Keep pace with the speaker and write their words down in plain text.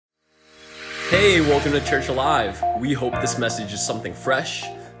Hey, welcome to Church Alive. We hope this message is something fresh,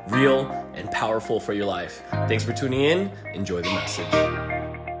 real, and powerful for your life. Thanks for tuning in. Enjoy the message.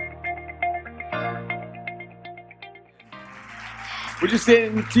 Would you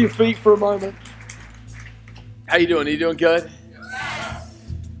stand to your feet for a moment? How you doing? Are you doing good?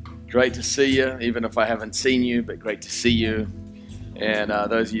 Great to see you, even if I haven't seen you, but great to see you. And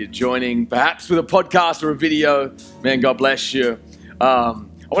those of you joining, perhaps with a podcast or a video, man, God bless you.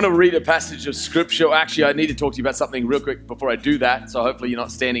 I want to read a passage of scripture. Actually, I need to talk to you about something real quick before I do that, so hopefully you're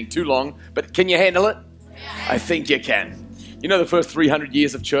not standing too long. But can you handle it? Yeah. I think you can. You know, the first 300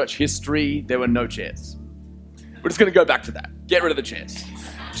 years of church history, there were no chairs. We're just going to go back to that. Get rid of the chairs.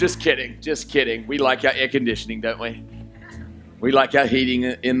 Just kidding, just kidding. We like our air conditioning, don't we? We like our heating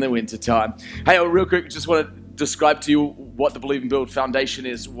in the wintertime. Hey, real quick, just want to describe to you what the Believe and Build Foundation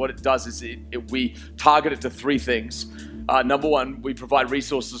is. What it does is we target it to three things. Number one, we provide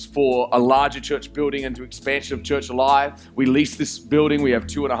resources for a larger church building and to expansion of Church Alive. We lease this building. We have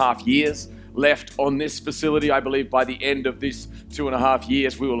 2.5 years left on this facility. I believe by the end of this 2.5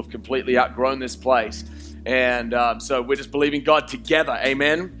 years, we will have completely outgrown this place. And so we're just believing God together.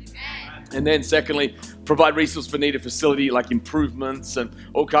 Amen. And then secondly, provide resources for needed facility like improvements and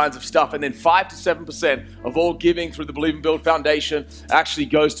all kinds of stuff. And then 5 to 7% of all giving through the Believe and Build Foundation actually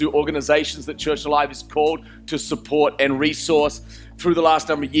goes to organizations that Church Alive is called to support and resource. Through the last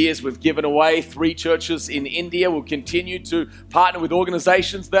number of years, we've given away 3 churches in India. We'll continue to partner with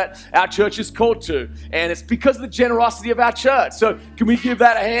organizations that our church is called to. And it's because of the generosity of our church. So can we give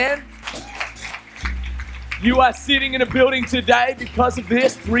that a hand? You are sitting in a building today because of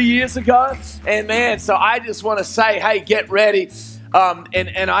this 3 years ago. And man, so I just want to say, hey, get ready.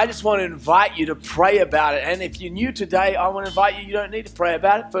 And I just want to invite you to pray about it. And if you're new today, I want to invite you. You don't need to pray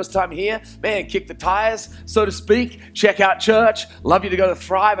about it. First time here, man, kick the tires, so to speak. Check out church. Love you to go to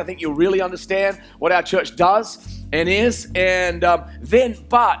Thrive. I think you'll really understand what our church does and is. And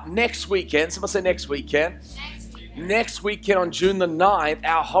but next weekend, someone say next weekend. Next weekend on June the 9th,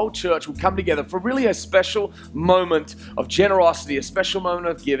 our whole church will come together for really a special moment of generosity, a special moment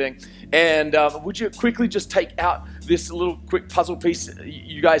of giving. And would you quickly just take out this little quick puzzle piece?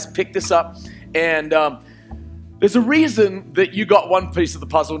 You guys pick this up. And there's a reason that you got one piece of the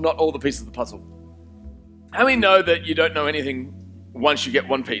puzzle, not all the pieces of the puzzle. How many know that you don't know anything once you get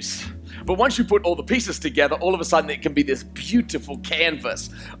one piece? But once you put all the pieces together, all of a sudden it can be this beautiful canvas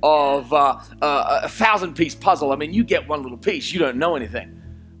of a 1,000-piece puzzle. I mean, you get one little piece, you don't know anything.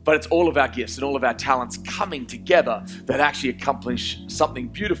 But it's all of our gifts and all of our talents coming together that actually accomplish something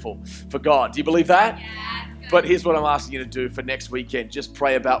beautiful for God. Do you believe that? Yeah. But here's what I'm asking you to do for next weekend. Just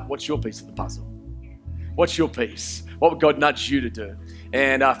pray about what's your piece of the puzzle. What's your piece? What would God nudge you to do?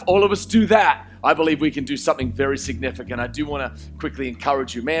 And if all of us do that, I believe we can do something very significant. I do want to quickly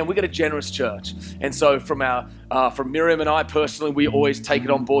encourage you. Man, we got a generous church. And so from Miriam and I personally, we always take it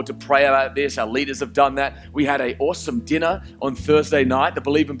on board to pray about this. Our leaders have done that. We had an awesome dinner on Thursday night, the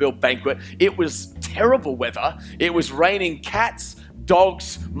Believe and Build banquet. It was terrible weather. It was raining cats,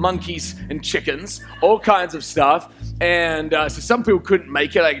 dogs, monkeys, and chickens, all kinds of stuff. And so some people couldn't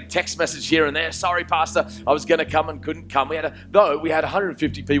make it. I got a text message here and there. Sorry, Pastor, I was going to come and couldn't come. We had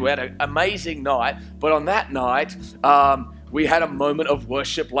 150 people. We had an amazing night. But on that night, we had a moment of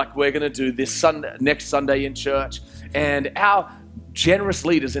worship like we're going to do this next Sunday in church. And our generous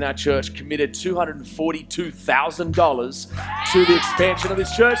leaders in our church committed $242,000 to the expansion of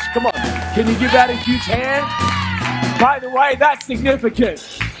this church. Come on, can you give that a huge hand? By the way, that's significant.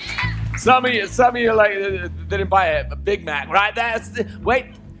 Some of you are like, they didn't buy a Big Mac, right? That's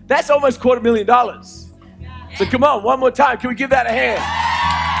almost $250,000. So come on, one more time. Can we give that a hand?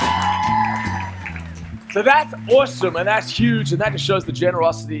 So that's awesome, and that's huge, and that just shows the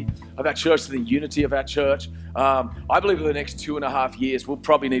generosity of our church, the unity of our church. I believe in the next 2.5 years, we'll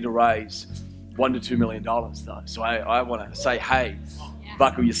probably need to raise $1 to $2 million, though. So I want to say, hey,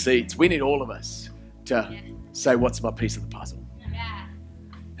 buckle your seats. We need all of us to say, what's my piece of the puzzle?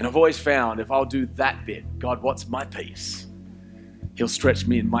 And I've always found if I'll do that bit, God, what's my piece? He'll stretch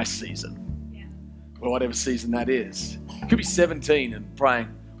me in my season. Or whatever season that is. It could be 17 and praying,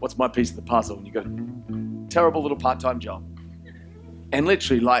 what's my piece of the puzzle? And you go, terrible little part-time job. And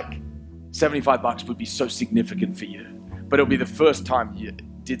literally like $75 would be so significant for you. But it'll be the first time you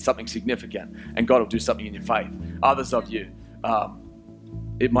did something significant and God will do something in your faith. Others of you,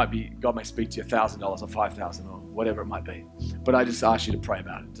 it might be, God may speak to you $1,000 or $5,000 or whatever it might be. But I just ask you to pray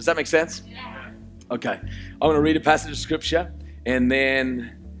about it. Does that make sense? Yeah. Okay. I'm going to read a passage of scripture and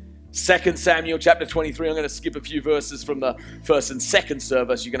then 2 Samuel chapter 23. I'm going to skip a few verses from the first and second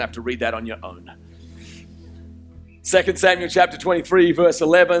service. You're going to have to read that on your own. 2 Samuel chapter 23, verse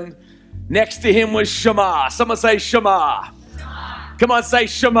 11. Next to him was Shammah. Someone say Shammah. Come on, say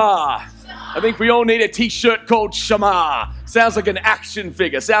Shammah. I think we all need a t-shirt called Shammah. Sounds like an action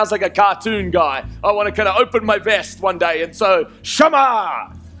figure. Sounds like a cartoon guy. I want to kind of open my vest one day and so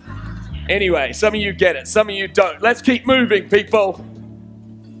Shammah. Anyway, some of you get it. Some of you don't. Let's keep moving, people.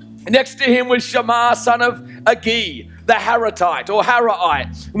 Next to him was Shammah, son of Agi, the Harathite or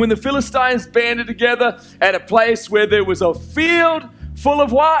Haraite. And when the Philistines banded together at a place where there was a field full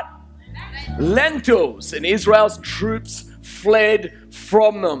of what? Lentils. And Israel's troops fled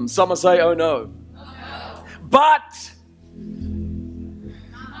from them. Someone say, oh no. But,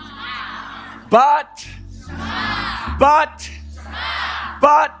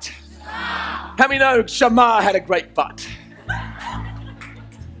 how many know Shammah had a great butt?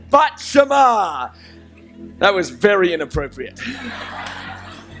 But Shammah. That was very inappropriate.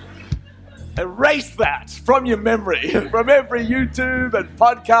 Erase that from your memory, from every YouTube and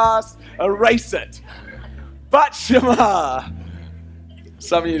podcast. Erase it. But Shammah.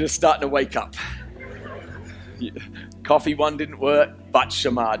 Some of you are just starting to wake up. Coffee one didn't work, but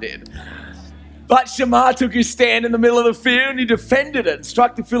Shammah did. But Shammah took his stand in the middle of the field and he defended it and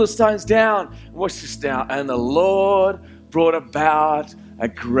struck the Philistines down. Watch this now. And the Lord brought about a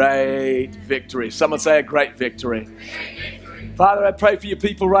great victory. Someone say a great victory. Father, I pray for your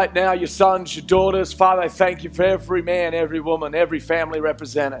people right now, your sons, your daughters. Father, I thank you for every man, every woman, every family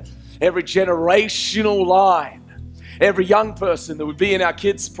represented, every generational line. Every young person that would be in our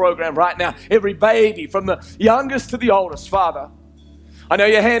kids program right now, every baby from the youngest to the oldest, Father. I know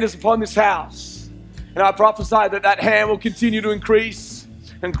your hand is upon this house, and I prophesy that that hand will continue to increase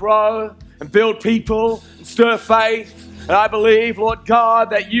and grow and build people and stir faith. And I believe, Lord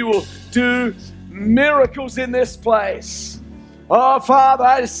God, that you will do miracles in this place. Oh, Father,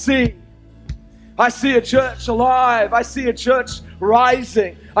 I see a church alive. I see a church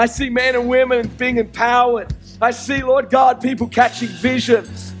rising. I see men and women being empowered. I see, Lord God, people catching vision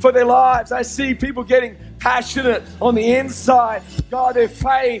for their lives. I see people getting passionate on the inside. God, their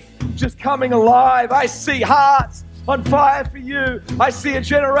faith just coming alive. I see hearts on fire for you. I see a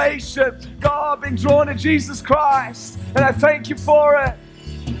generation, God, being drawn to Jesus Christ. And I thank you for it.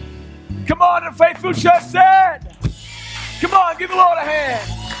 Come on, the faithful church said. Come on, give the Lord a hand.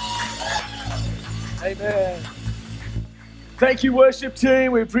 Amen. Thank you, worship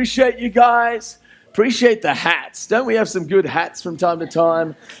team. We appreciate you guys. Appreciate the hats. Don't we have some good hats from time to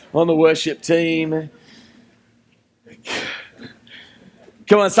time on the worship team?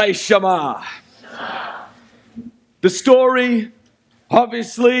 Come on, say Shammah. The story,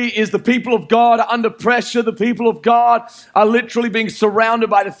 obviously, is the people of God are under pressure. The people of God are literally being surrounded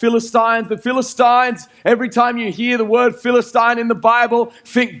by the Philistines. The Philistines, every time you hear the word Philistine in the Bible,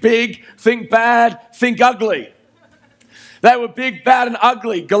 think big, think bad, think ugly. They were big, bad, and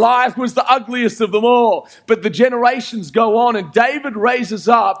ugly. Goliath was the ugliest of them all. But the generations go on, and David raises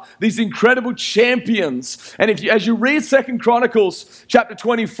up these incredible champions. And as you read 2 Chronicles chapter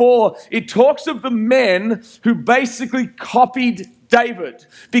 24, it talks of the men who basically copied David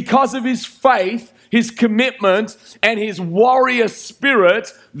because of his faith, his commitment, and his warrior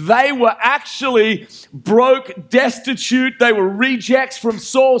spirit. They were actually broke, destitute. They were rejects from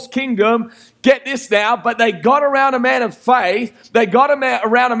Saul's kingdom. Get this now, but they got around a man of faith, they got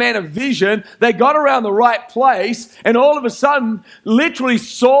around a man of vision, they got around the right place, and all of a sudden, literally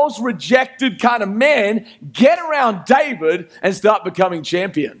Saul's rejected kind of men get around David and start becoming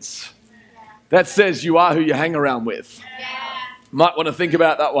champions. That says you are who you hang around with. Might want to think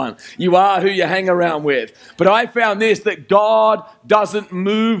about that one. You are who you hang around with. But I found this, that God doesn't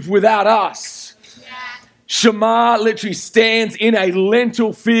move without us. Shammah literally stands in a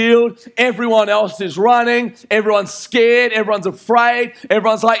lentil field. Everyone else is running. Everyone's scared. Everyone's afraid.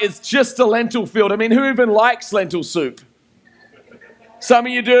 Everyone's like, it's just a lentil field. I mean, who even likes lentil soup? Some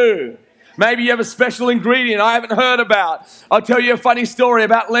of you do. Maybe you have a special ingredient I haven't heard about. I'll tell you a funny story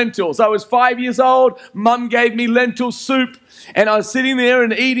about lentils. I was 5 years old. Mum gave me lentil soup. And I was sitting there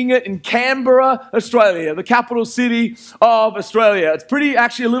and eating it in Canberra, Australia, the capital city of Australia. It's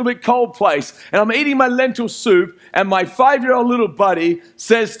actually a little bit cold place. And I'm eating my lentil soup, and my 5-year-old little buddy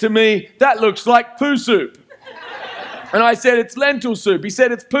says to me, "That looks like poo soup." And I said, "It's lentil soup." He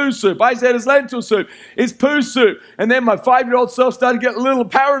said, "It's poo soup." I said, "It's lentil soup." "It's poo soup." And then my 5-year-old self started getting a little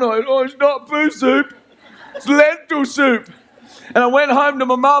paranoid. "Oh, it's not poo soup. It's lentil soup." And I went home to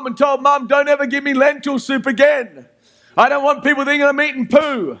my mum and told Mum, "Don't ever give me lentil soup again. I don't want people thinking I'm eating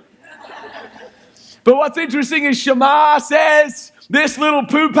poo." But what's interesting is Shammah says this little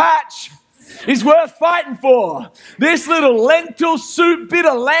poo patch is worth fighting for. This little lentil soup bit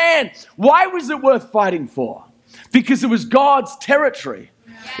of land. Why was it worth fighting for? Because it was God's territory.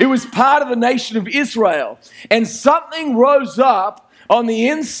 It was part of the nation of Israel. And something rose up on the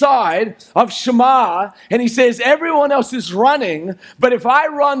inside of Shammah, and he says, everyone else is running, but if I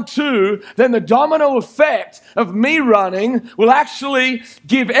run too, then the domino effect of me running will actually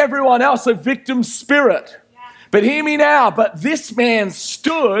give everyone else a victim spirit. But hear me now, but this man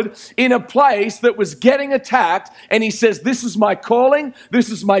stood in a place that was getting attacked, and he says, this is my calling, this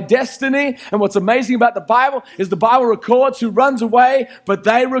is my destiny. And what's amazing about the Bible is the Bible records who runs away, but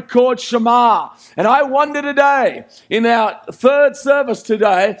they record Shammah. And I wonder today, in our third service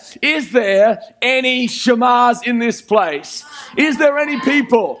today, is there any Shammahs in this place? Is there any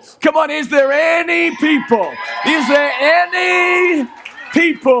people? Come on, is there any people? Is there any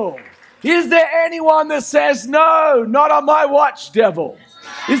people? Is there anyone that says, no, not on my watch, devil?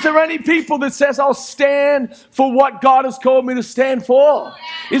 Is there any people that says, I'll stand for what God has called me to stand for?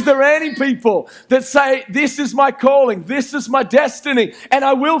 Is there any people that say, this is my calling, this is my destiny, and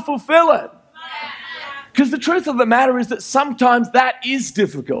I will fulfill it? Because the truth of the matter is that sometimes that is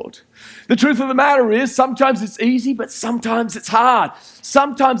difficult. The truth of the matter is sometimes it's easy, but sometimes it's hard.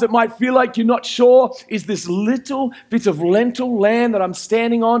 Sometimes it might feel like you're not sure, is this little bit of lentil land that I'm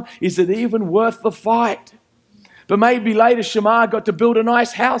standing on, is it even worth the fight? But maybe later Shammah got to build a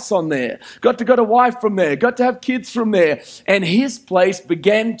nice house on there, got a wife from there, got to have kids from there, and his place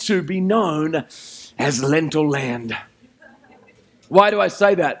began to be known as lentil land. Why do I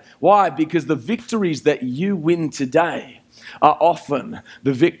say that? Why? Because the victories that you win today are often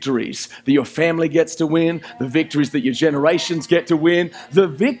the victories that your family gets to win, the victories that your generations get to win, the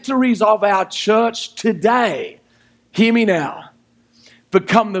victories of our church today, hear me now,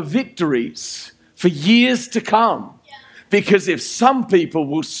 become the victories for years to come. Because if some people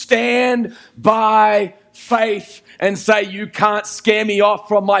will stand by faith and say, you can't scare me off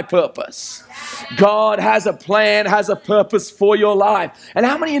from my purpose. God has a plan, has a purpose for your life. And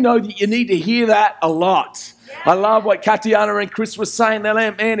how many of you know that you need to hear that a lot? I love what Katiana and Chris were saying. They're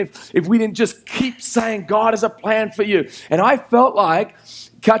like, man, if we didn't just keep saying God has a plan for you. And I felt like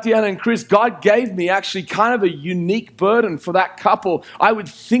Katiana and Chris, God gave me actually kind of a unique burden for that couple. I would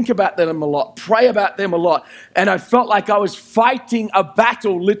think about them a lot, pray about them a lot, and I felt like I was fighting a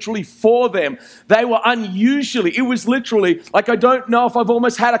battle literally for them. They were it was literally like, I don't know if I've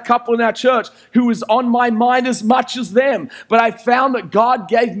almost had a couple in our church who was on my mind as much as them, but I found that God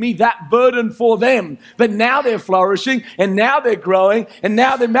gave me that burden for them, that now they're flourishing, and now they're growing, and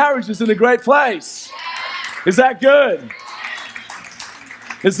now their marriage is in a great place. Is that good?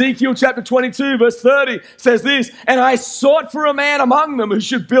 Ezekiel chapter 22 verse 30 says this, and I sought for a man among them who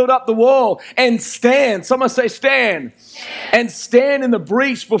should build up the wall and stand. Someone say stand. And stand in the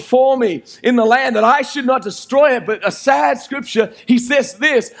breach before me in the land, that I should not destroy it. But a sad scripture, he says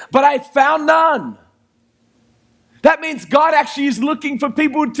this, but I found none. That means God actually is looking for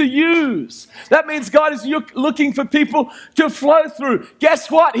people to use. That means God is looking for people to flow through. Guess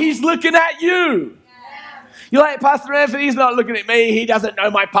what? He's looking at you. You're like, Pastor Anthony, he's not looking at me. He doesn't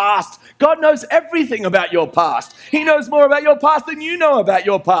know my past. God knows everything about your past. He knows more about your past than you know about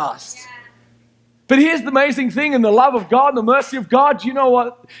your past. But here's the amazing thing, in the love of God and the mercy of God, do you know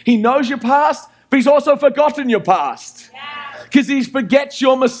what? He knows your past, but he's also forgotten your past. Because he forgets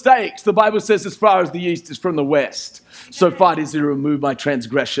your mistakes. The Bible says, as far as the east is from the west, so far does he remove my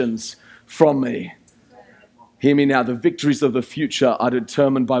transgressions from me. Hear me now. The victories of the future are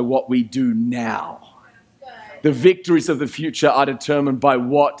determined by what we do now. The victories of the future are determined by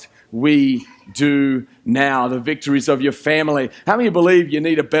what we do now. The victories of your family. How many believe you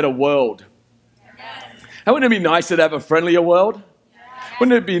need a better world? Wouldn't it be nicer to have a friendlier world?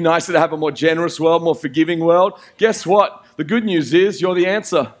 Wouldn't it be nicer to have a more generous world, more forgiving world? Guess what? The good news is you're the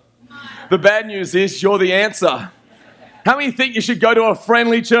answer. The bad news is you're the answer. How many think you should go to a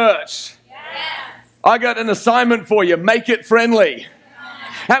friendly church? I got an assignment for you. Make it friendly.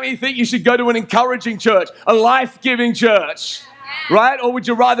 How many think you should go to an encouraging church, a life-giving church, right? Or would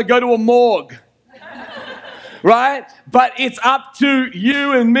you rather go to a morgue, right? But it's up to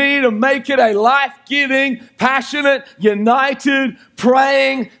you and me to make it a life-giving, passionate, united,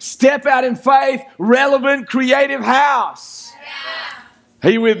 praying, step out in faith, relevant, creative house.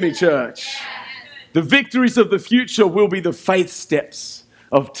 Are you with me, church? The victories of the future will be the faith steps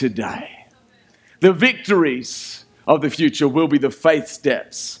of today. The victories of the future will be the faith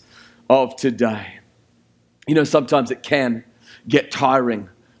steps of today. You know, sometimes it can get tiring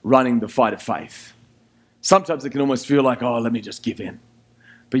running the fight of faith. Sometimes it can almost feel like, oh, let me just give in.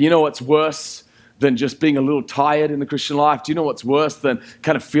 But you know what's worse than just being a little tired in the Christian life? Do you know what's worse than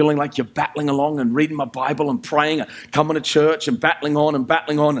kind of feeling like you're battling along and reading my Bible and praying, coming to church and battling on and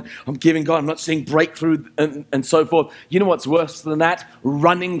battling on? I'm giving God, I'm not seeing breakthrough and so forth. You know what's worse than that?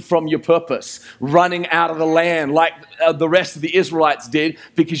 Running from your purpose, running out of the land like the rest of the Israelites did,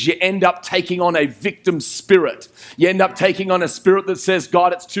 because you end up taking on a victim spirit. You end up taking on a spirit that says,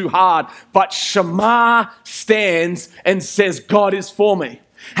 God, it's too hard. But Shammah stands and says, God is for me.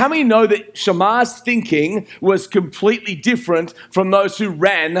 How many know that Shammah's thinking was completely different from those who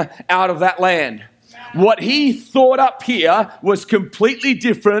ran out of that land? What he thought up here was completely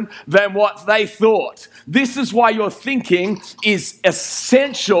different than what they thought. This is why your thinking is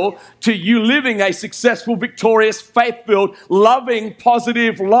essential to you living a successful, victorious, faith-filled, loving,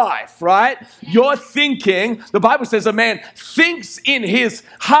 positive life, right? Your thinking, the Bible says a man thinks in his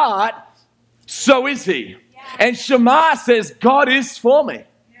heart, so is he. And Shammah says, God is for me.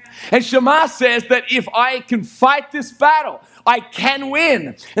 And Shammah says that if I can fight this battle, I can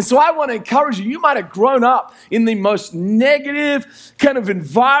win. And so I want to encourage you. You might have grown up in the most negative kind of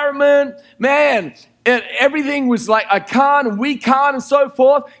environment. Man, everything was like, I can't and we can't and so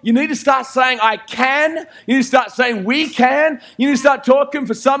forth. You need to start saying, I can. You need to start saying, we can. You need to start talking,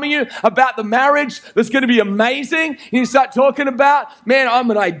 for some of you, about the marriage that's going to be amazing. You need to start talking about, man, I'm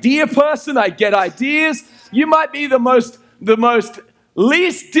an idea person. I get ideas. You might be the most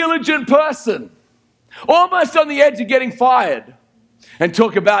least diligent person, almost on the edge of getting fired, and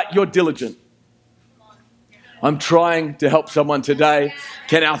talk about you're diligent. I'm trying to help someone today.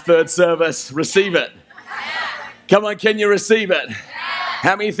 Can our third service receive it? Come on, can you receive it?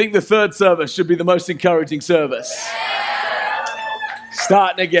 How many think the third service should be the most encouraging service?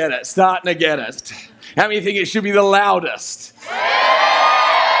 Starting to get it. How many think it should be the loudest?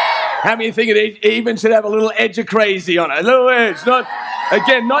 How many think it even should have a little edge of crazy on it? A little edge, not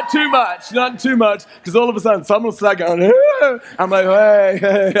too much, because all of a sudden someone will start going, "Ooh." I'm like,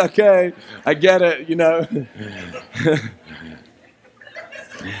 hey, okay, I get it, you know.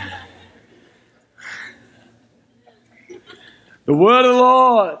 The word of the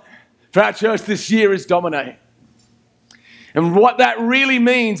Lord for our church this year is dominate. And what that really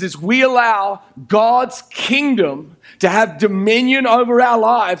means is we allow God's kingdom to have dominion over our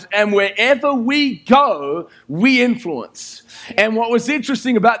lives, and wherever we go, we influence. And what was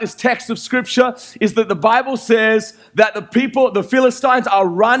interesting about this text of scripture is that the Bible says that the Philistines are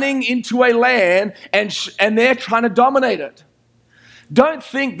running into a land and they're trying to dominate it. Don't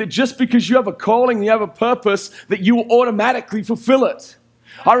think that just because you have a calling, you have a purpose, that you will automatically fulfill it.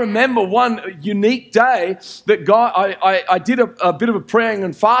 I remember one unique day that God, I did a bit of a praying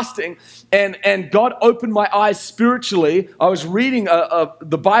and fasting, and God opened my eyes spiritually. I was reading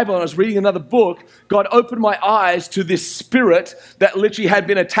the Bible and I was reading another book. God opened my eyes to this spirit that literally had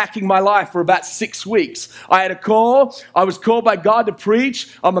been attacking my life for about 6 weeks. I had a call. I was called by God to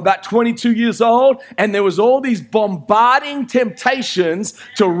preach. I'm about 22 years old, and there was all these bombarding temptations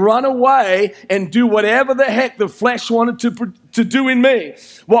to run away and do whatever the heck the flesh wanted to do in me.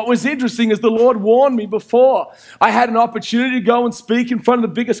 What was interesting is the Lord warned me before. I had an opportunity to go and speak in front of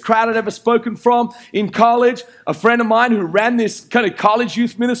the biggest crowd I'd ever spoken from in college. A friend of mine who ran this kind of college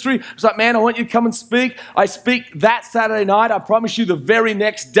youth ministry was like, man, I want you to come and speak. I speak that Saturday night. I promise you the very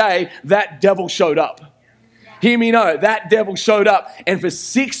next day, that devil showed up. Hear me know, that devil showed up. And for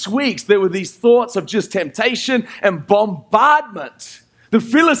 6 weeks, there were these thoughts of just temptation and bombardment. The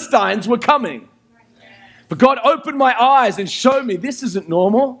Philistines were coming. But God opened my eyes and showed me this isn't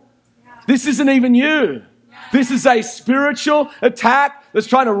normal. This isn't even you. This is a spiritual attack that's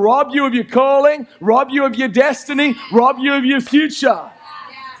trying to rob you of your calling, rob you of your destiny, rob you of your future.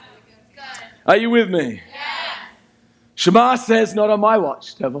 Are you with me? Shammah says, not on my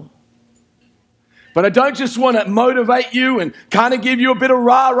watch, devil. But I don't just want to motivate you and kind of give you a bit of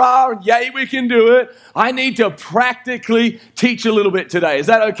rah-rah and yay, we can do it. I need to practically teach a little bit today. Is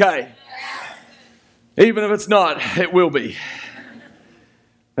that okay? Even if it's not, it will be.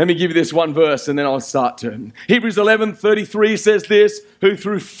 Let me give you this one verse and then I'll start to. Hebrews 11:33 says this, who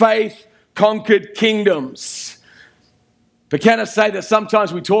through faith conquered kingdoms. But can I say that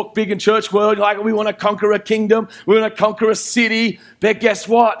sometimes we talk big in church world, like we want to conquer a kingdom, we want to conquer a city. But guess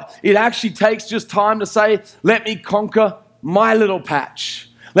what? It actually takes just time to say, let me conquer my little patch.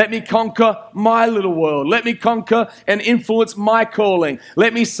 Let me conquer my little world. Let me conquer and influence my calling.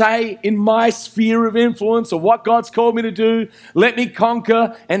 Let me say in my sphere of influence or what God's called me to do, let me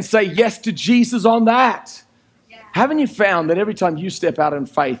conquer and say yes to Jesus on that. Haven't you found that every time you step out in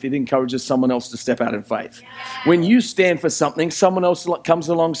faith, it encourages someone else to step out in faith? When you stand for something, someone else comes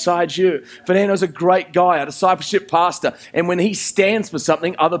alongside you. Fernando's a great guy, a discipleship pastor. And when he stands for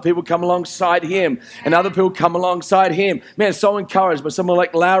something, other people come alongside him. And other people come alongside him. Man, so encouraged by someone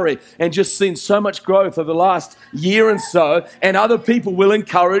like Larry. And just seen so much growth over the last year and so. And other people will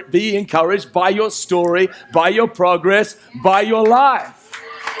be encouraged by your story, by your progress, by your life.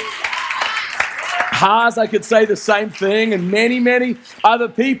 Haas, I could say the same thing, and many, many other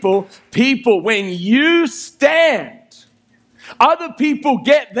people. When you stand, other people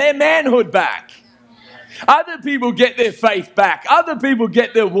get their manhood back. Other people get their faith back. Other people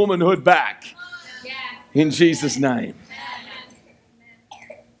get their womanhood back. In Jesus' name.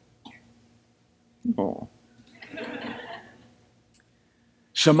 Oh.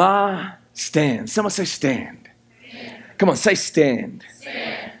 Shema, stand. Someone say stand. Come on, say stand.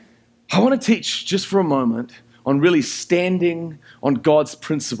 I want to teach just for a moment on really standing on God's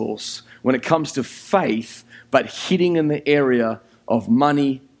principles when it comes to faith, but hitting in the area of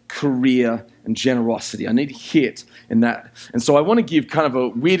money, career, and generosity. I need to hit in that. And so I want to give kind of a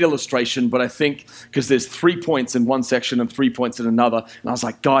weird illustration, but I think because there's 3 points in one section and 3 points in another, and I was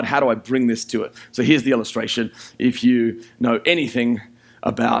like, God, how do I bring this to it? So here's the illustration. If you know anything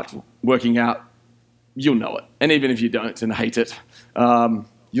about working out, you'll know it. And even if you don't and hate it,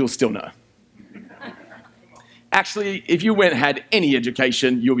 you'll still know. Actually, if you went and had any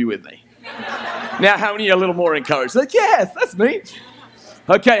education, you'll be with me. Now, how many are a little more encouraged? Like, yes, that's me.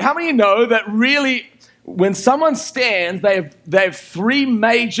 Okay, how many know that really, when someone stands, they have 3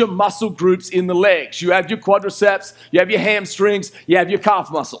 major muscle groups in the legs. You have your quadriceps, you have your hamstrings, you have your calf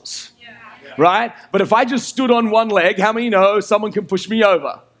muscles. Yeah. Right? But if I just stood on one leg, how many know someone can push me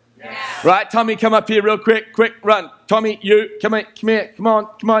over? Yeah. Right? Tommy, come up here real quick, run. Tommy, you, come here, come on.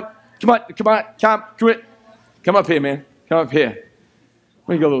 Come up here, man. Come up here.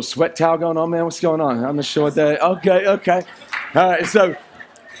 What, you got a little sweat towel going on, man? What's going on? I'm not sure what that is. Okay. All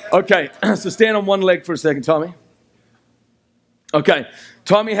right, so stand on one leg for a second, Tommy. Okay,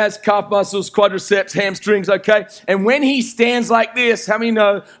 Tommy has calf muscles, quadriceps, hamstrings, okay? And when he stands like this, how many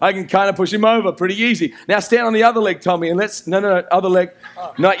know I can kind of push him over pretty easy? Now stand on the other leg, Tommy, and no, other leg.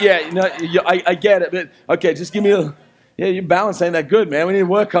 Not yet. No, I get it, but okay, just give me a... Yeah, your balance ain't that good, man. We need to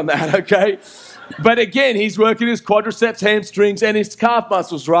work on that, okay? But again, he's working his quadriceps, hamstrings, and his calf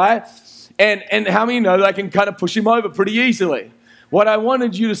muscles, right? And how many know that I can kind of push him over pretty easily? What I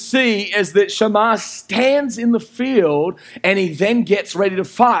wanted you to see is that Shema stands in the field and he then gets ready to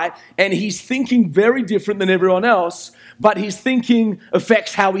fight, and he's thinking very different than everyone else, but his thinking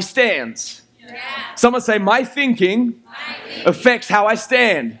affects how he stands. Yeah. Someone say, my thinking affects how I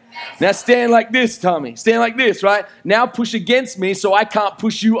stand. Now stand like this, Tommy. Stand like this, right? Now push against me so I can't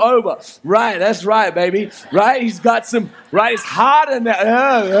push you over. Right, that's right, baby. Right? He's got some, right? It's harder now.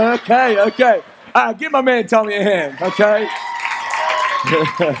 Oh, okay. Give my man Tommy a hand, okay?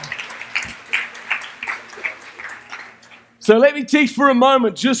 So let me teach for a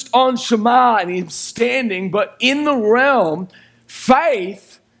moment just on Shema and him standing, but in the realm,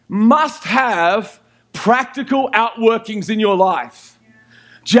 faith must have practical outworkings in your life.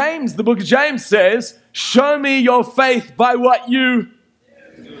 James, the book of James says, show me your faith by what you...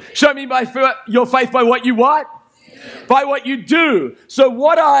 Show me your faith by what you what? By what you do. So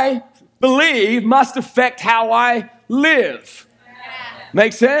what I believe must affect how I live.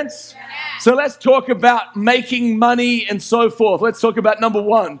 Make sense? So let's talk about making money and so forth. Let's talk about number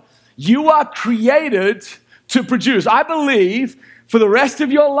 1. You are created to produce. I believe for the rest of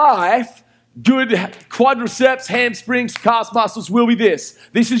your life, good quadriceps, hamstrings, calf muscles will be this.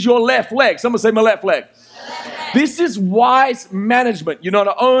 This is your left leg. Someone say my left leg. This is wise management. You're not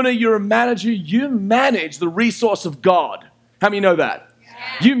an owner, you're a manager. You manage the resource of God. How many know that?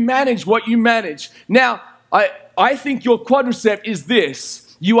 You manage what you manage. Now, I think your quadricep is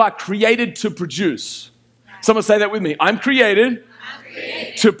this. You are created to produce. Someone say that with me. I'm created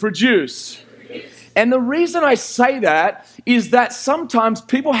to produce. And the reason I say that is that sometimes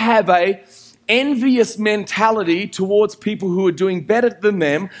people have a envious mentality towards people who are doing better than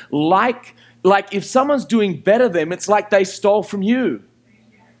them. Like if someone's doing better than them, it's like they stole from you.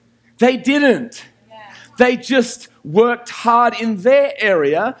 They didn't. They just worked hard in their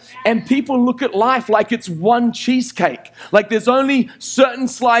area, and people look at life like it's one cheesecake. Like there's only certain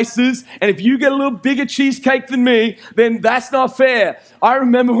slices, and if you get a little bigger cheesecake than me, then that's not fair. I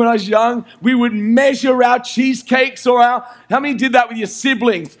remember when I was young, we would measure our cheesecakes how many did that with your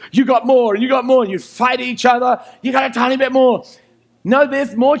siblings? You got more, and you'd fight each other. You got a tiny bit more. No,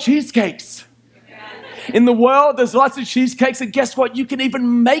 there's more cheesecakes. In the world, there's lots of cheesecakes, and guess what? You can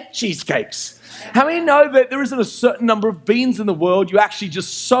even make cheesecakes. How many know that there isn't a certain number of beans in the world? You actually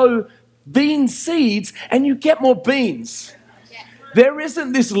just sow bean seeds and you get more beans. There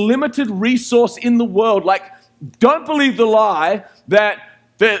isn't this limited resource in the world. Like, don't believe the lie that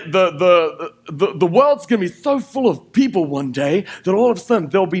the world's going to be so full of people one day that all of a sudden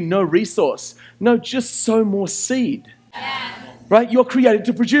there'll be no resource. No, just sow more seed. Right? You're created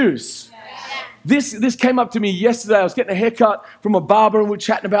to produce. This came up to me yesterday. I was getting a haircut from a barber and we're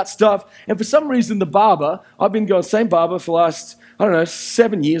chatting about stuff. And for some reason, the barber, I've been going same barber for the last,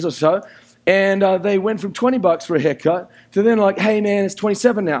 7 years or so. And they went from $20 for a haircut to then like, hey man, it's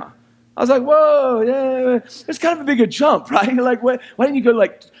 $27 now. I was like, whoa, yeah. It's kind of a bigger jump, right? Like, why didn't you go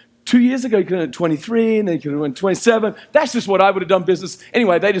like 2 years ago, you could have went 23 and then you could have went 27. That's just what I would have done business.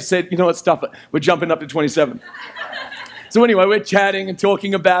 Anyway, they just said, you know what, stuff it. We're jumping up to 27. So anyway, we're chatting and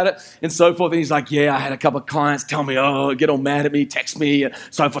talking about it and so forth. And he's like, yeah, I had a couple of clients tell me, get all mad at me, text me.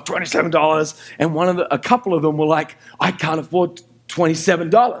 So for $27. And a couple of them were like, I can't afford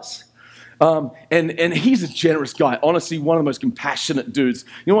 $27. And he's a generous guy. Honestly, one of the most compassionate dudes.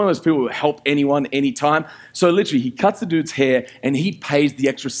 You know, one of those people who help anyone, anytime. So literally, he cuts the dude's hair and he pays the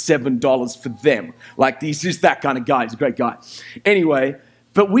extra $7 for them. Like, he's just that kind of guy. He's a great guy. Anyway,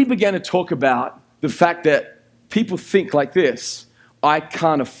 but we began to talk about the fact that people think like this: I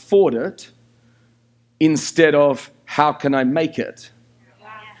can't afford it, instead of how can I make it?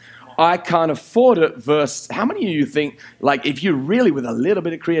 I can't afford it versus how many of you think, like, if you really, with a little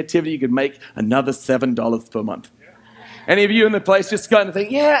bit of creativity, you could make another $7 per month? Any of you in the place just going to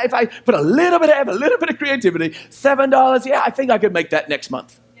think, yeah, if I put a little bit of creativity, $7, yeah, I think I could make that next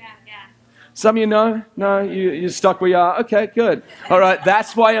month. Some of you know? No, you're stuck where you are? Okay, good. All right,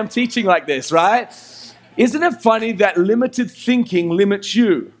 that's why I'm teaching like this, right? Isn't it funny that limited thinking limits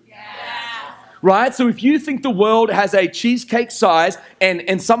you? Yeah. Right? So if you think the world has a cheesecake size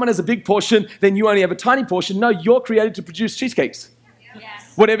and someone has a big portion, then you only have a tiny portion. No, you're created to produce cheesecakes.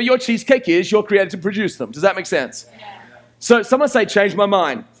 Yes. Whatever your cheesecake is, you're created to produce them. Does that make sense? Yeah. So someone say, change my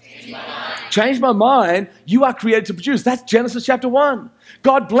mind. Change my mind. You are created to produce. That's Genesis chapter 1.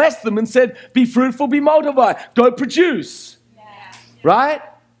 God blessed them and said, be fruitful, be multiply, go produce. Yeah. Right?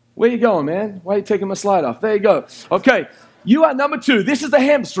 Where you going, man? Why are you taking my slide off? There you go. Okay, you are number 2. This is the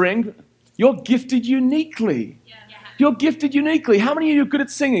hamstring. You're gifted uniquely. Yeah. You're gifted uniquely. How many of you are good at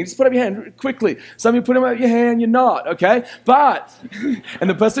singing? Just put up your hand quickly. Some of you put them up your hand, you're not, okay? But, and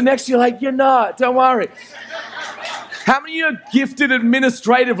the person next to you, like, you're not, don't worry. How many of you are gifted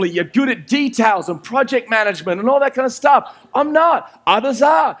administratively? You're good at details and project management and all that kind of stuff. I'm not. Others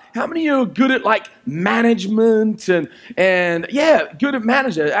are. How many of you are good at like management and yeah, good at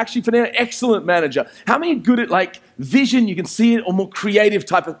manager? Actually, for an excellent manager. How many are good at like vision? You can see it, or more creative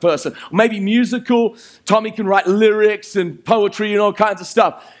type of person. Or maybe musical. Tommy can write lyrics and poetry and all kinds of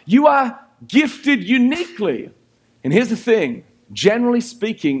stuff. You are gifted uniquely. And here's the thing. Generally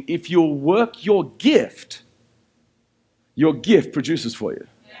speaking, if you'll work your gift produces for you.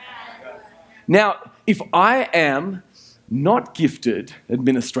 Yeah. Now, if I am not gifted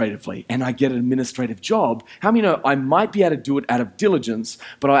administratively and I get an administrative job, how many know I might be able to do it out of diligence,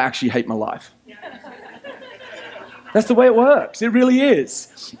 but I actually hate my life? That's the way it works. It really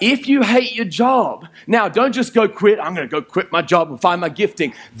is. If you hate your job, now don't just go quit. I'm going to go quit my job and find my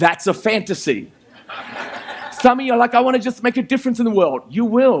gifting. That's a fantasy. Some of you are like, I want to just make a difference in the world. You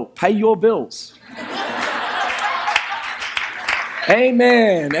will. Pay your bills.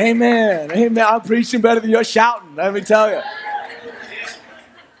 Amen, amen, amen. I'm preaching better than you're shouting, let me tell you.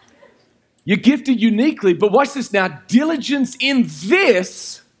 You're gifted uniquely, but watch this now. Diligence in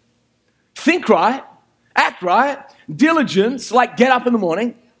this, think right, act right, diligence, like get up in the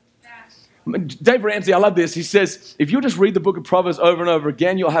morning. Dave Ramsey, I love this. He says, if you'll just read the book of Proverbs over and over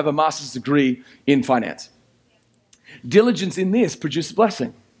again, you'll have a master's degree in finance. Diligence in this produces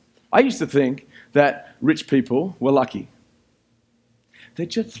blessing. I used to think that rich people were lucky. They're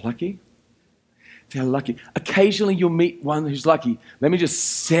just lucky. They're lucky. Occasionally you'll meet one who's lucky. Let me just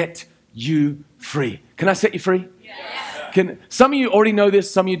set you free. Can I set you free? Yes. Some of you already know this,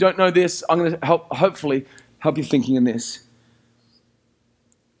 some of you don't know this. I'm going to hopefully help you thinking in this.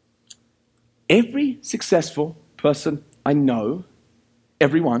 Every successful person I know,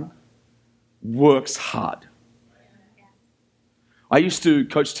 everyone, works hard. I used to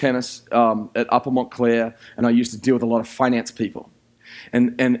coach tennis at Upper Montclair, and I used to deal with a lot of finance people.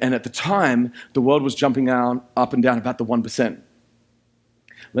 And at the time, the world was jumping up and down about the 1%.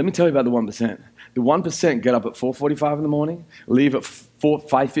 Let me tell you about the 1%. The 1% get up at 4:45 in the morning, leave at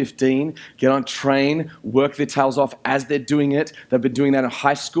 5:15, get on train, work their tails off as they're doing it. They've been doing that in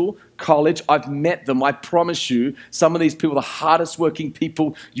high school, college. I've met them. I promise you, some of these people are the hardest working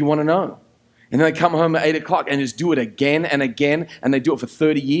people you want to know. And then they come home at 8 o'clock and just do it again and again, and they do it for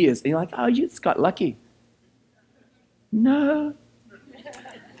 30 years. And you're like, oh, you just got lucky. No,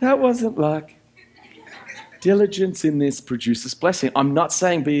 that wasn't luck. Diligence in this produces blessing. I'm not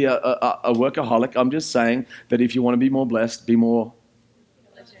saying be a workaholic. I'm just saying that if you want to be more blessed, be more.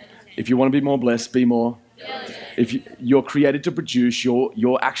 If you want to be more blessed, be more. If you're created to produce,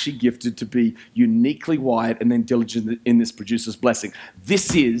 you're actually gifted to be uniquely wired, and then diligent in this produces blessing.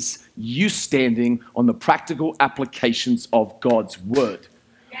 This is you standing on the practical applications of God's word.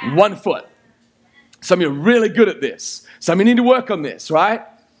 Yeah. 1 foot. Some of you are really good at this. Some of you need to work on this, right?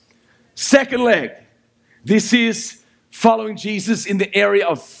 Second leg. This is following Jesus in the area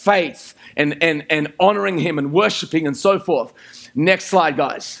of faith and honoring him and worshiping and so forth. Next slide,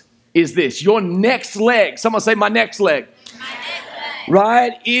 guys, is this. Your next leg. Someone say, my next leg. My next leg.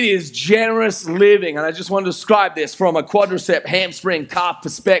 Right? It is generous living. And I just want to describe this from a quadricep, hamstring, calf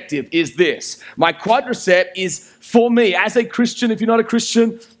perspective is this. My quadricep is for me as a Christian. If you're not a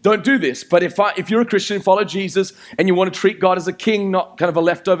Christian, don't do this. But if you're a Christian and follow Jesus and you want to treat God as a king, not kind of a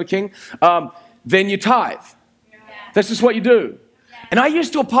leftover king, then you tithe. Yeah. That's just what you do. Yeah. And I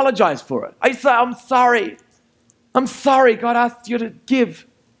used to apologize for it. I used to say, I'm sorry. God asked you to give.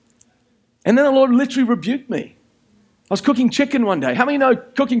 And then the Lord literally rebuked me. I was cooking chicken one day. How many know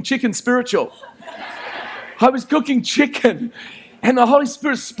cooking chicken spiritual? I was cooking chicken. And the Holy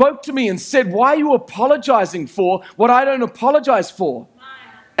Spirit spoke to me and said, why are you apologizing for what I don't apologize for?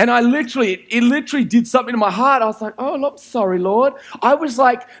 And it literally did something to my heart. I was like, oh, I'm sorry, Lord. I was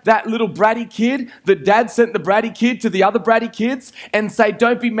like that little bratty kid that dad sent the bratty kid to the other bratty kids and say,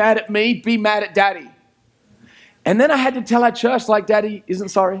 don't be mad at me, be mad at daddy. And then I had to tell our church, like, daddy isn't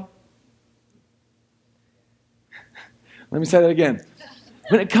sorry. Let me say that again.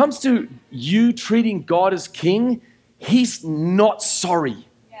 When it comes to you treating God as king, he's not sorry.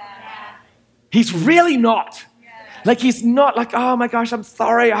 Yeah. He's really not. Like he's not like, oh my gosh, I'm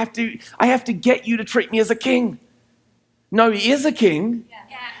sorry. I have to get you to treat me as a king. No, he is a king.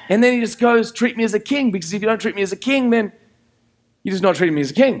 Yeah. And then he just goes, treat me as a king, because if you don't treat me as a king, then you're just not treating me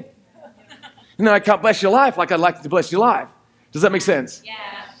as a king. And then I can't bless your life like I'd like to bless your life. Does that make sense? Yeah.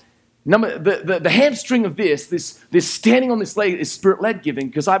 The hamstring of this standing on this leg is spirit-led giving,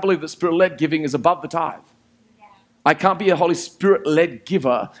 because I believe that spirit-led giving is above the tithe. I can't be a Holy Spirit-led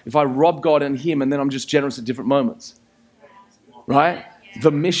giver if I rob God and him and then I'm just generous at different moments. Right? The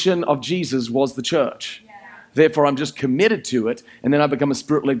mission of Jesus was the church. Therefore, I'm just committed to it, and then I become a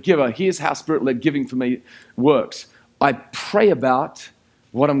spirit-led giver. Here's how spirit-led giving for me works. I pray about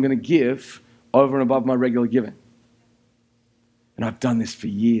what I'm going to give over and above my regular giving. And I've done this for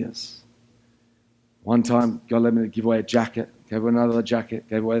years. One time, God led me to give away a jacket, gave away another jacket,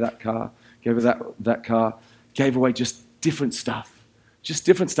 gave away that car, gave away that car. Gave away just different stuff.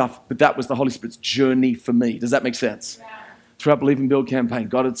 But that was the Holy Spirit's journey for me. Does that make sense? Yeah. Throughout Believe and Build campaign,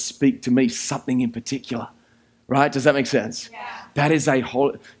 God would speak to me something in particular. Right? Does that make sense? Yeah. That is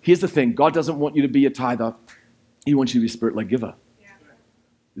here's the thing. God doesn't want you to be a tither. He wants you to be a spirit-led giver. Yeah.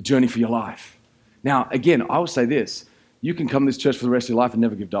 The journey for your life. Now, again, I will say this. You can come to this church for the rest of your life and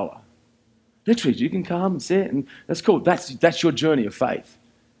never give $1. Literally, you can come and sit, and that's cool. That's your journey of faith.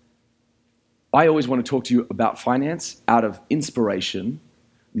 I always want to talk to you about finance out of inspiration,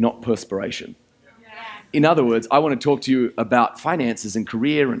 not perspiration. Yeah. In other words, I want to talk to you about finances and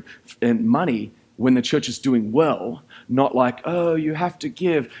career and money when the church is doing well, not like, oh, you have to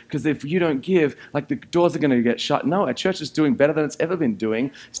give, because if you don't give, like the doors are going to get shut. No, our church is doing better than it's ever been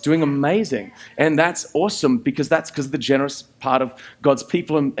doing. It's doing amazing. And that's awesome, because that's because of the generous part of God's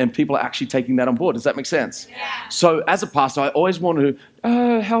people, and people are actually taking that on board. Does that make sense? Yeah. So as a pastor, I always want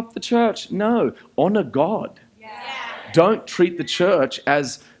to help the church. No, honor God. Yeah. Don't treat the church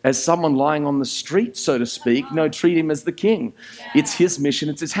as someone lying on the street, so to speak. No, treat him as the king. Yeah. It's his mission,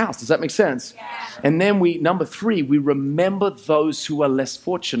 it's his house. Does that make sense? Yeah. And then number 3, we remember those who are less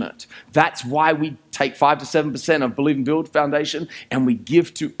fortunate. That's why we take 5 to 7% of Believe and Build Foundation and we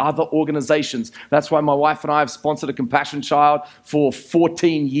give to other organizations. That's why my wife and I have sponsored a Compassion Child for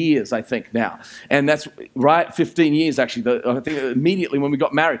 14 years, I think now. And that's right, 15 years actually, I think immediately when we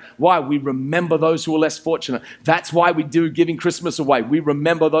got married. Why? We remember those who are less fortunate. That's why we do Giving Christmas Away. We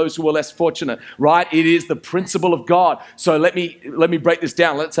remember those who are less fortunate, right? It is the principle of God. So let me break this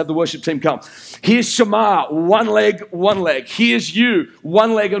down. Let's have the worship team come. Here's Shamar, one leg. Here's you,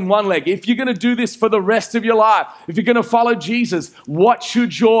 one leg and one leg. If you're going to do this for the rest of your life, if you're going to follow Jesus, what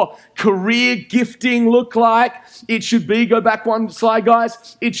should your career gifting look like? It should be, go back one slide,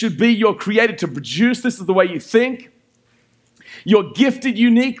 guys. It should be you're created to produce. This is the way you think. You're gifted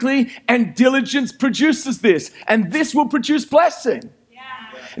uniquely, and diligence produces this. And this will produce blessing.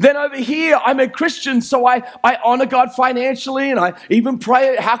 Then over here, I'm a Christian, so I honor God financially, and I even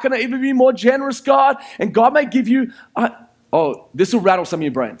pray, how can I even be more generous, God? And God may give you, this will rattle some of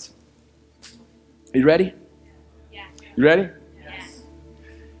your brains. Are you ready? Yeah. You ready? Yes.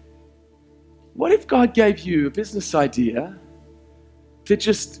 What if God gave you a business idea that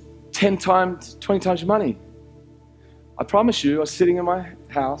just 10 times, 20 times your money? I promise you, I was sitting in my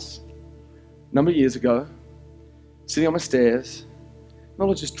house a number of years ago, sitting on my stairs, and the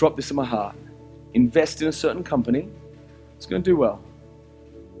Lord just dropped this in my heart. Invest in a certain company. It's going to do well.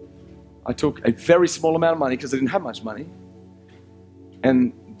 I took a very small amount of money because I didn't have much money.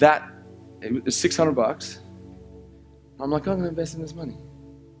 And it was $600. I'm like, I'm going to invest in this money.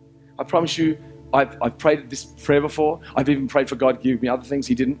 I promise you, I've prayed this prayer before. I've even prayed for God to give me other things.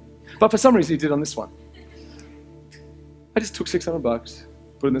 He didn't. But for some reason, He did on this one. I just took $600,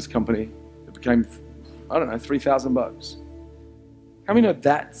 put in this company. It became, $3,000. How many know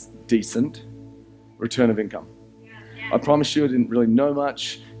that's decent return of income? I promise you, I didn't really know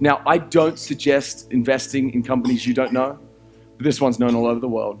much. Now, I don't suggest investing in companies you don't know, but this one's known all over the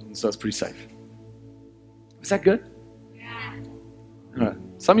world, and so it's pretty safe. Is that good? Yeah. All right.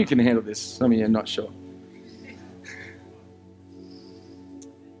 Some of you can handle this. Some of you are not sure.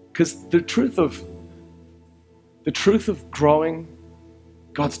 Because the truth of growing,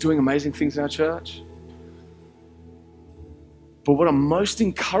 God's doing amazing things in our church. But what I'm most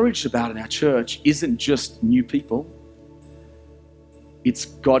encouraged about in our church isn't just new people. It's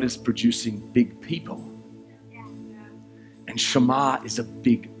God is producing big people. And Shamar is a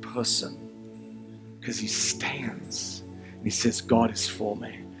big person because he stands and he says, God is for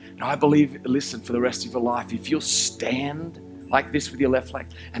me. And I believe, listen, for the rest of your life, if you'll stand like this with your left leg,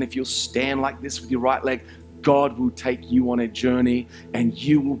 and if you'll stand like this with your right leg, God will take you on a journey and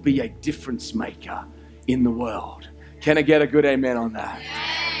you will be a difference maker in the world. Can I get a good amen on that?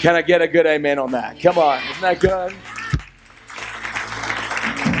 Can I get a good amen on that? Come on, isn't that good?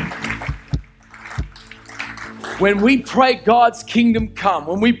 When we pray God's kingdom come,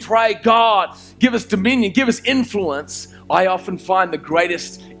 when we pray God, give us dominion, give us influence, I often find the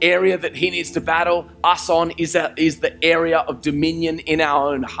greatest area that He needs to battle us on is the area of dominion in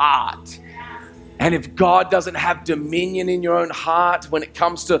our own heart. And if God doesn't have dominion in your own heart when it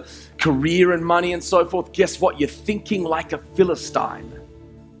comes to career and money and so forth, guess what? You're thinking like a Philistine.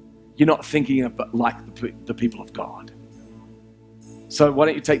 You're not thinking like the people of God. So why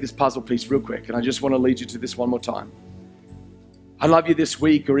don't you take this puzzle piece real quick, and I just want to lead you to this one more time. I love you this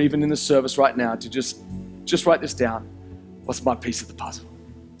week or even in the service right now to just write this down. What's my piece of the puzzle?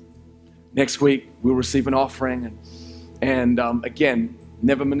 Next week, we'll receive an offering. And again,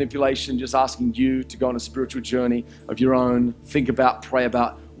 never manipulation, just asking you to go on a spiritual journey of your own. Think about, pray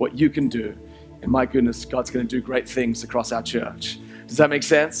about what you can do. And my goodness, God's going to do great things across our church. Does that make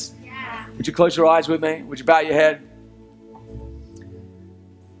sense? Yeah. Would you close your eyes with me? Would you bow your head?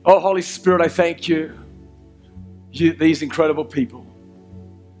 Oh, Holy Spirit, I thank you, these incredible people.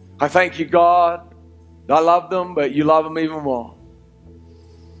 I thank you, God. I love them, but you love them even more.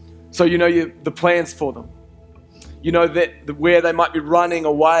 So you know the plans for them. You know that where they might be running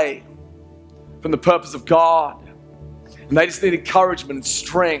away from the purpose of God. And they just need encouragement and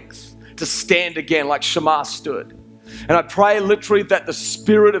strength to stand again like Shamar stood. And I pray literally that the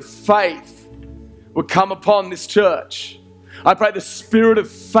spirit of faith would come upon this church. I pray the spirit of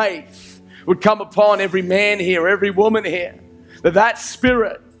faith would come upon every man here, every woman here. That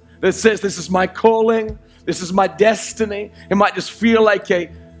spirit that says, this is my calling, this is my destiny. It might just feel like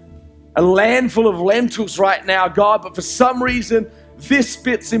a land full of lentils right now, God, but for some reason, this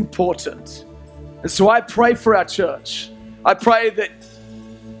bit's important. And so I pray for our church. I pray that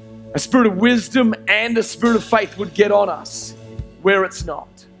a spirit of wisdom and a spirit of faith would get on us where it's not.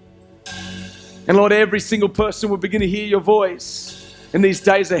 And Lord, every single person will begin to hear your voice in these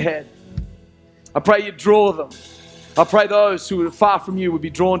days ahead. I pray you draw them. I pray those who are far from you would be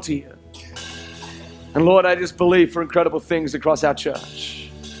drawn to you. And Lord, I just believe for incredible things across our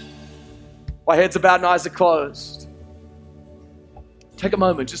church. My heads are bowed and eyes are closed. Take a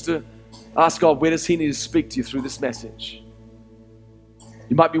moment just to ask God, where does He need to speak to you through this message?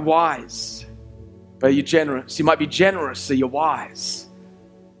 You might be wise, but you're generous. You might be generous, so you're wise.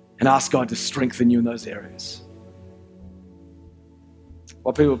 And ask God to strengthen you in those areas.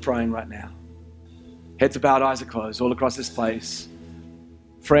 While people are praying right now, heads are bowed, eyes are closed, all across this place.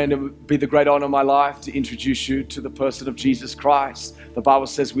 Friend, it would be the great honor of my life to introduce you to the person of Jesus Christ. The Bible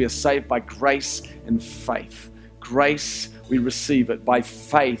says we are saved by grace and faith. Grace, we receive it. By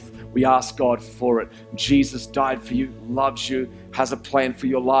faith, we ask God for it. Jesus died for you, loves you, has a plan for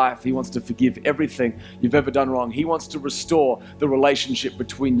your life. He wants to forgive everything you've ever done wrong. He wants to restore the relationship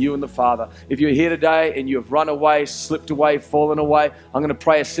between you and the Father. If you're here today and you have run away, slipped away, fallen away, I'm going to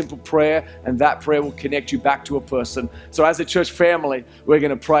pray a simple prayer, and that prayer will connect you back to a person. So as a church family, we're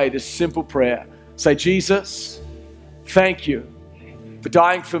going to pray this simple prayer. Say, Jesus, thank you for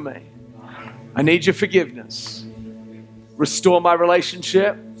dying for me. I need your forgiveness. Restore my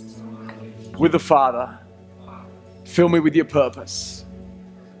relationship with the Father. Fill me with your purpose.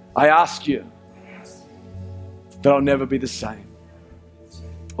 I ask you that I'll never be the same.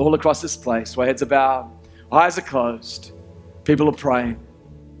 All across this place, while heads are bowed, eyes are closed, people are praying.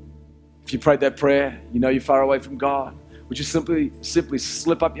 If you prayed that prayer, you know you're far away from God. Would you simply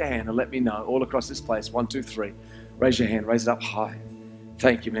slip up your hand and let me know all across this place? 1, 2, 3. Raise your hand. Raise it up high.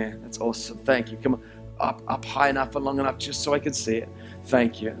 Thank you, man. That's awesome. Thank you. Come on. Up high enough and long enough just so I can see it.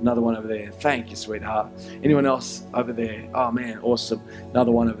 Thank you. Another one over there. Thank you, sweetheart. Anyone else over there? Oh, man, awesome.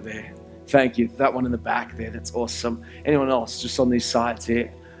 Another one over there. Thank you. That one in the back there, that's awesome. Anyone else just on these sides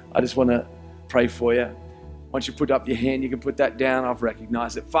here? I just want to pray for you. Once you put up your hand, you can put that down. I've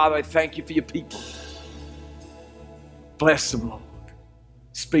recognized it. Father, I thank you for your people. Bless them, Lord.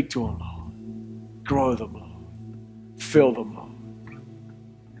 Speak to them, Lord. Grow them, Lord. Fill them, Lord.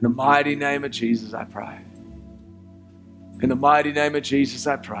 In the mighty name of Jesus, I pray. In the mighty name of Jesus,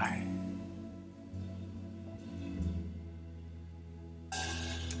 I pray.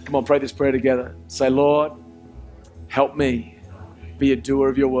 Come on, pray this prayer together. Say, Lord, help me be a doer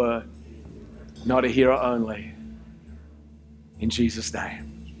of your word, not a hearer only. In Jesus'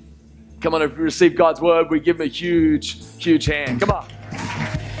 name. Come on, if you receive God's word, we give him a huge, huge hand. Come on.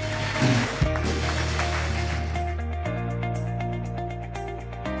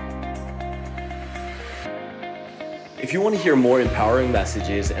 If you want to hear more empowering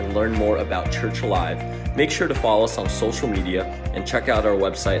messages and learn more about Church Alive, make sure to follow us on social media and check out our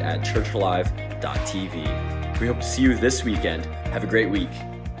website at churchalive.tv. We hope to see you this weekend. Have a great week.